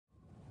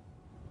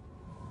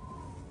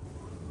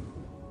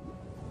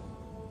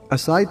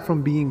Aside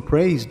from being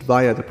praised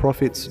via the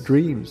Prophet's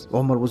dreams,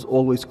 Umar was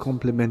always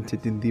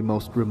complimented in the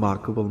most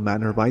remarkable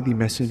manner by the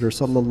Messenger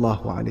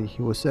sallallahu alaihi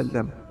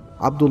wasallam.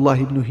 Abdullah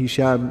ibn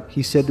Hisham,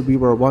 he said, we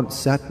were once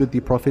sat with the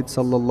Prophet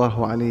sallallahu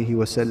alaihi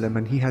wasallam,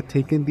 and he had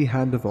taken the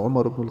hand of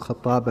Umar ibn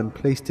al-Khattab and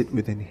placed it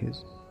within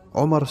his.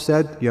 Umar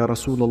said, Ya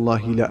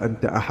Rasulullah, la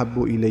anta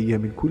ahabbu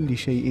ilayya min kulli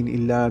shay'in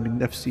illa min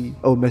nafsi.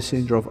 O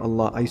Messenger of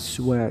Allah, I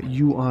swear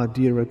you are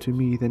dearer to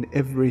me than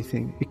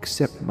everything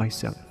except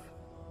myself.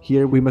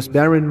 Here we must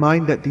bear in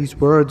mind that these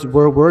words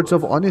were words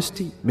of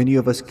honesty. Many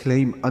of us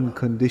claim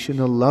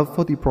unconditional love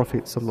for the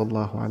Prophet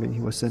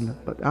ﷺ,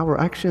 but our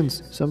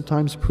actions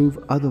sometimes prove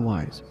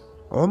otherwise.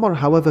 Umar,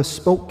 however,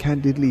 spoke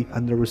candidly,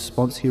 and the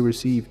response he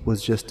received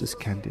was just as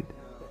candid.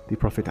 The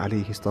Prophet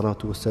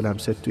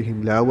ﷺ said to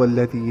him, لا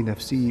والذي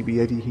نفسي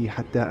بيده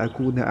حتى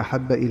أكون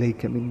أحب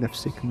إليك من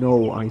نفسك.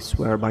 No, I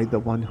swear by the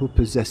one who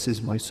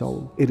possesses my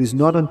soul. It is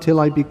not until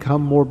I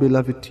become more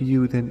beloved to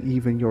you than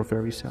even your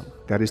very self.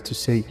 That is to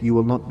say, you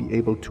will not be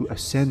able to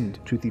ascend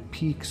to the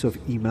peaks of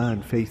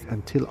Iman, faith,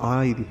 until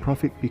I, the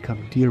Prophet,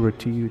 become dearer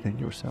to you than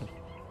yourself.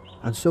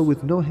 And so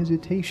with no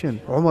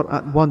hesitation, Umar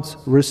at once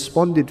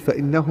responded,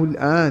 فَإِنَّهُ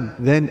الْآنِ.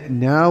 Then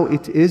now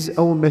it is,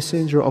 O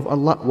Messenger of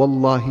Allah,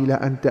 وَاللَّهِ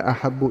لَأَنْتَ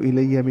أَحَبُّ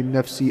إِلَيَّ مِن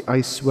نَفْسِي.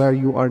 I swear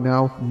you are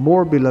now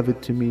more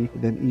beloved to me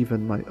than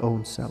even my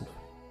own self.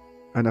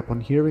 And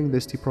upon hearing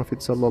this, the Prophet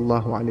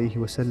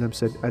ﷺ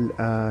said,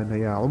 الْآنَ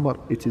يَا Umar.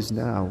 It is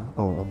now,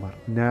 O Umar.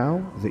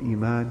 Now the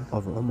Iman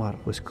of Umar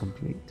was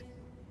complete.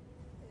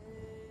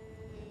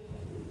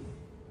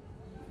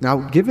 Now,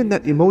 given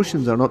that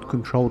emotions are not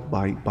controlled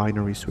by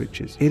binary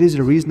switches, it is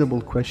a reasonable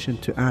question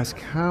to ask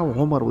how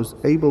Umar was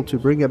able to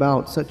bring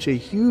about such a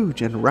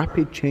huge and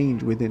rapid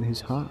change within his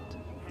heart.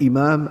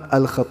 Imam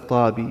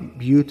al-Khattabi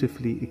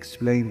beautifully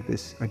explained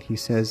this, and he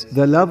says,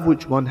 the love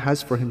which one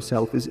has for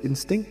himself is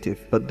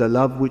instinctive, but the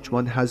love which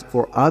one has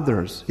for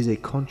others is a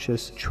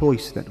conscious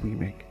choice that we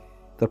make.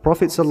 The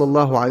Prophet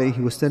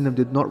ﷺ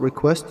did not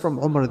request from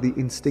Umar the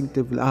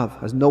instinctive love,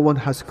 as no one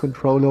has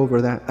control over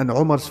that, and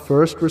Umar's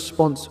first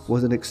response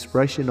was an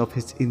expression of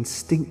his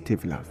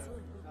instinctive love.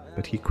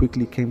 But he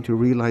quickly came to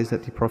realize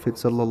that the Prophet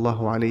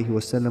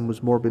ﷺ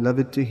was more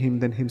beloved to him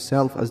than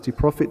himself, as the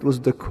Prophet was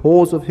the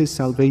cause of his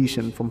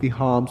salvation from the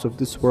harms of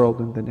this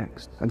world and the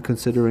next. And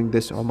considering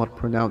this, Umar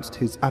pronounced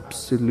his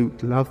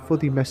absolute love for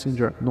the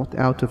Messenger not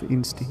out of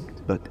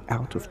instinct, but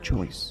out of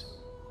choice.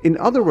 In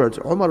other words,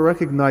 Umar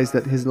recognized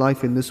that his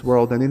life in this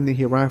world and in the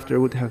hereafter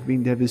would have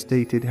been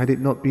devastated had it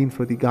not been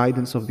for the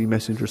guidance of the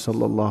Messenger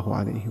sallallahu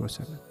alaihi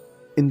wasallam.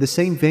 In the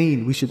same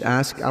vein, we should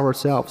ask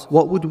ourselves,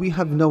 what would we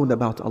have known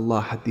about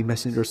Allah had the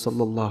Messenger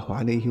sallallahu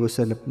alaihi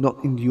wasallam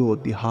not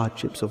endured the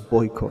hardships of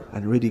boycott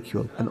and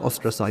ridicule and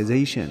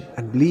ostracization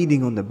and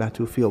bleeding on the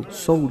battlefield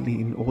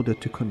solely in order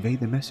to convey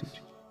the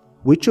message?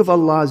 Which of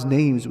Allah's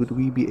names would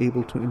we be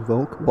able to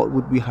invoke? What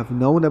would we have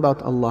known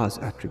about Allah's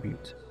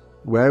attributes?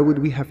 Where would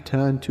we have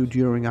turned to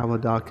during our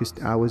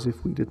darkest hours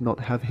if we did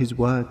not have His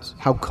words?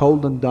 How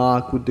cold and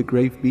dark would the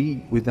grave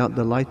be without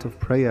the light of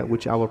prayer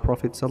which our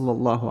Prophet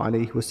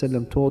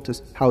ﷺ taught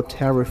us? How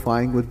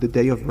terrifying would the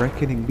day of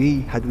reckoning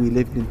be had we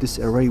lived in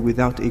disarray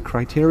without a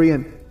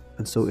criterion?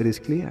 And so it is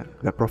clear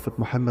that Prophet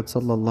Muhammad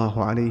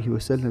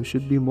ﷺ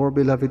should be more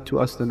beloved to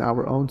us than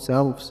our own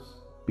selves,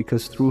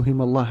 because through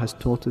him Allah has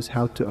taught us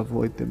how to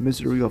avoid the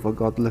misery of a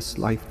godless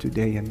life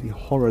today and the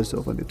horrors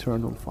of an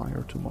eternal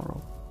fire tomorrow.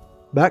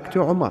 Back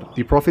to Umar.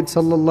 The Prophet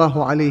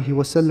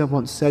ﷺ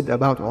once said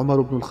about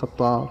Umar ibn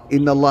al-Khattab,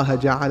 إِنَّ اللَّهَ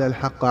جَعَلَ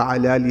الْحَقَّ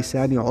عَلَى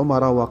لِسَانِ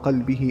عُمَرَ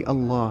وَقَلْبِهِ.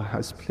 Allah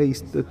has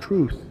placed the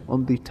truth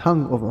on the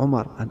tongue of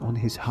Umar and on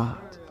his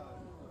heart.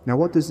 Now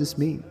what does this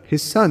mean?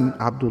 His son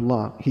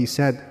Abdullah, he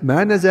said,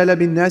 مَا نَزَلَ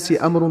بِالنَّاسِ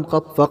أَمْرٌ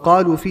قَطْ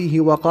فَقَالُوا فِيهِ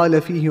وَقَالَ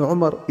فِيهِ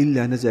عُمَرٌ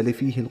إِلَّا نَزَلَ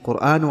فِيهِ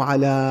الْقُرْآنُ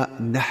عَلَى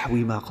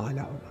نَحْوِ مَا قَالَ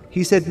عُمَرٌ.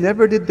 He said,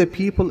 never did the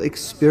people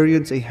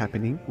experience a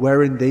happening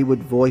wherein they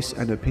would voice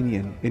an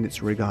opinion in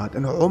its regard,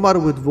 and Umar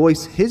would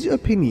voice his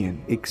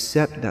opinion,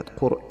 except that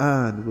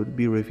Qur'an would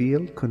be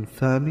revealed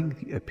confirming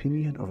the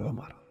opinion of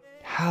Umar.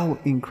 How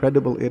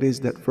incredible it is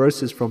that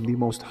verses from the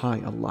Most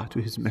High Allah to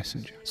His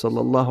Messenger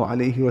sallallahu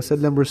alaihi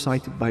wasallam,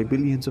 recited by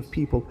billions of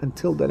people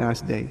until the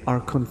last day,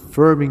 are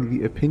confirming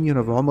the opinion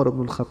of Umar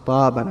ibn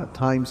al-Khattab, and at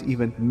times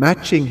even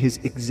matching his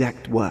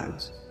exact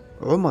words.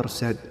 Umar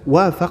said,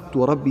 وَافَقْتُ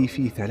رَبِّي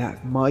فِي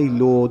ثَلَاثٍ. My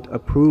Lord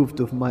approved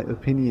of my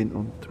opinion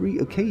on 3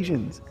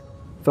 occasions.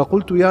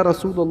 فَقُلْتُ يَا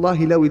رَسُولَ اللَّهِ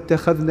لَوْ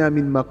اتَّخَذْنَا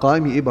مِنْ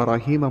مَقَامِ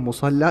إِبْرَاهِيمَ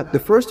مُصَلَّى. The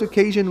first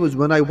occasion was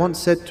when I once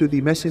said to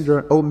the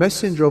Messenger, O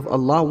Messenger of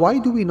Allah, why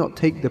do we not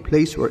take the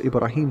place where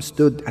Ibrahim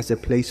stood as a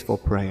place for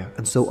prayer?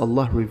 And so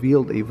Allah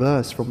revealed a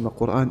verse from the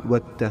Quran,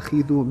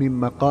 وَاتَّخِذُوا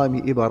مِنْ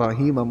مَقَامِ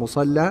إِبْرَاهِيمَ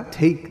مُصَلَّى.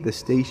 Take the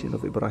station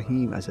of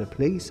Ibrahim as a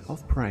place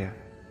of prayer.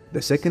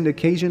 The second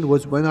occasion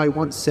was when I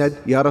once said,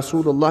 Ya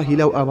Rasulullah,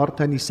 لو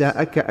أمرت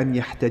نساءك أن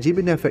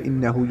يحتجبن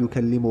فإنه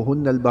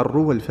يكلمهن البر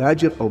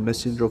والفاجر. O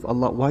Messenger of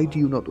Allah, why do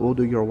you not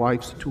order your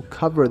wives to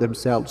cover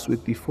themselves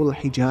with the full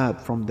hijab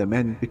from the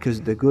men,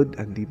 because the good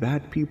and the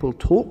bad people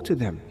talk to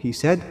them? He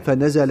said,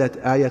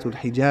 فَنَزَلَتْ آيَةُ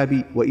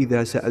الْحِجَابِ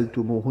وَإِذَا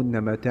سَأَلْتُمُوهُنَّ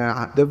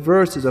مَتَاعًا. The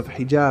verses of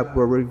hijab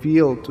were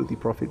revealed to the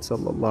Prophet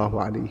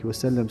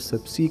ﷺ,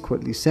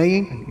 subsequently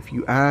saying, and if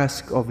you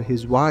ask of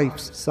his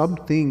wives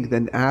something,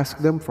 then ask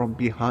them from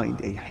behind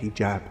a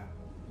hijab.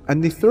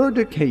 And the third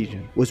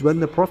occasion was when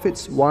the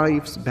Prophet's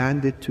wives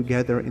banded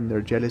together in their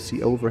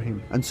jealousy over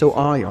him. And so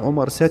I,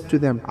 Umar, said to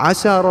them,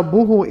 عَسَى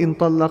رَبُّهُ إِن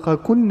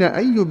طَلَّقَكُنَّ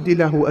أَن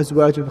يُبْدِلَهُ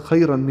أَزْوَاجًا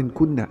خَيْرًا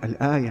مِنْكُنَّ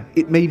Al-ayah.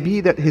 It may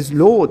be that his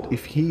Lord,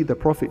 if he, the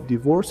Prophet,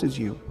 divorces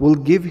you, will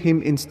give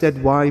him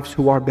instead wives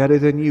who are better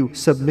than you,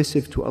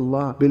 submissive to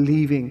Allah,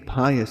 believing,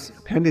 pious,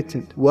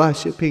 penitent,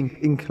 worshipping,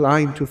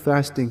 inclined to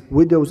fasting,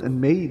 widows and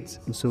maids.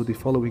 And so the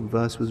following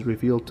verse was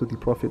revealed to the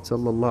Prophet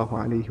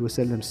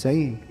ﷺ,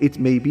 saying, it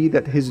may be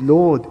that his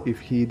Lord,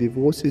 if he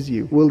divorces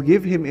you, will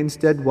give him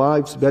instead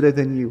wives better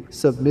than you,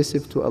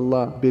 submissive to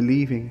Allah,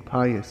 believing,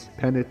 pious,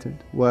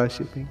 penitent,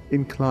 worshipping,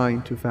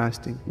 inclined to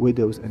fasting,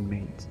 widows and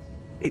maids.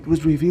 It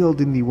was revealed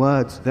in the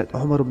words that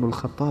Umar ibn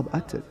al-Khattab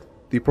uttered.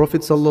 The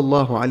Prophet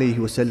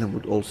ﷺ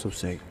would also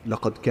say,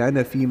 لَقَدْ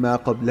كَانَ فِي مَا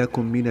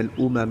قَبْلَكُم مِّنَ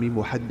الْأُمَمِ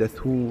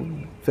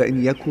مُحَدَّثُونَ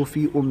فَإِنْ يَكُ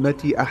فِي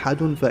أُمَّتِي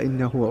أَحَدٌ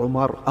فَإِنَّهُ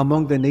عُمَرٌ.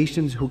 Among the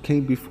nations who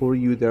came before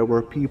you, there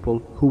were people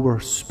who were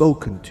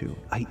spoken to,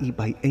 i.e.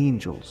 by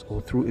angels or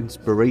through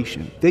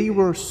inspiration. They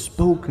were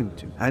spoken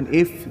to. And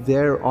if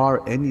there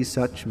are any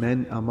such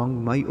men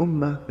among my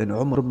ummah, then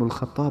Umar ibn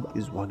al-Khattab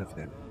is one of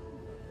them.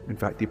 In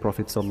fact, the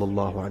Prophet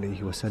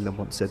ﷺ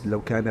once said,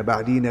 لَوْ كَانَ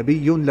بَعْدِي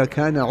نَبِيٌّ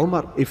لَكَانَ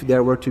عُمَرٌ. If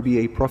there were to be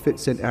a prophet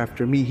sent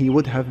after me, he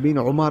would have been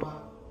Umar.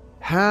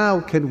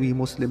 How can we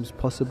Muslims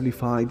possibly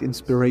find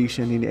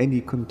inspiration in any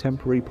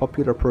contemporary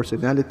popular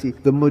personality,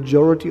 the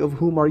majority of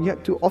whom are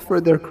yet to offer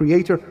their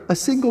creator a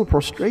single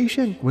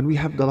prostration, when we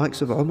have the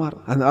likes of Umar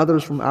and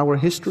others from our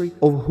history,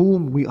 of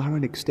whom we are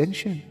an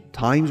extension?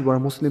 Times where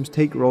Muslims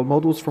take role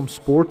models from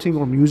sporting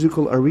or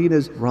musical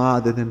arenas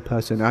rather than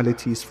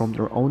personalities from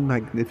their own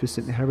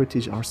magnificent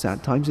heritage are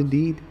sad times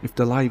indeed. If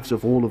the lives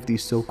of all of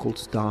these so-called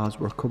stars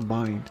were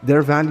combined,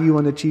 their value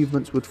and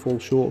achievements would fall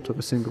short of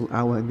a single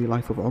hour in the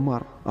life of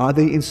Umar. Are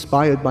they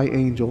inspired by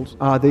angels?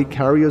 Are they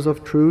carriers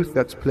of truth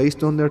that's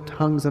placed on their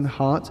tongues and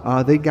hearts?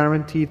 Are they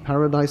guaranteed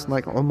paradise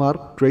like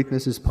Umar?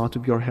 Greatness is part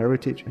of your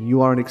heritage, and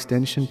you are an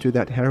extension to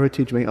that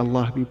heritage. May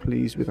Allah be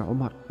pleased with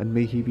Umar, and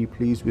may He be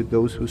pleased with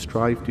those who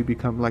strive to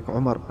become like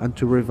Umar, and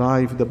to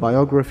revive the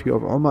biography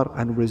of Umar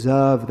and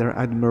reserve their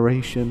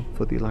admiration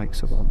for the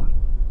likes of Umar.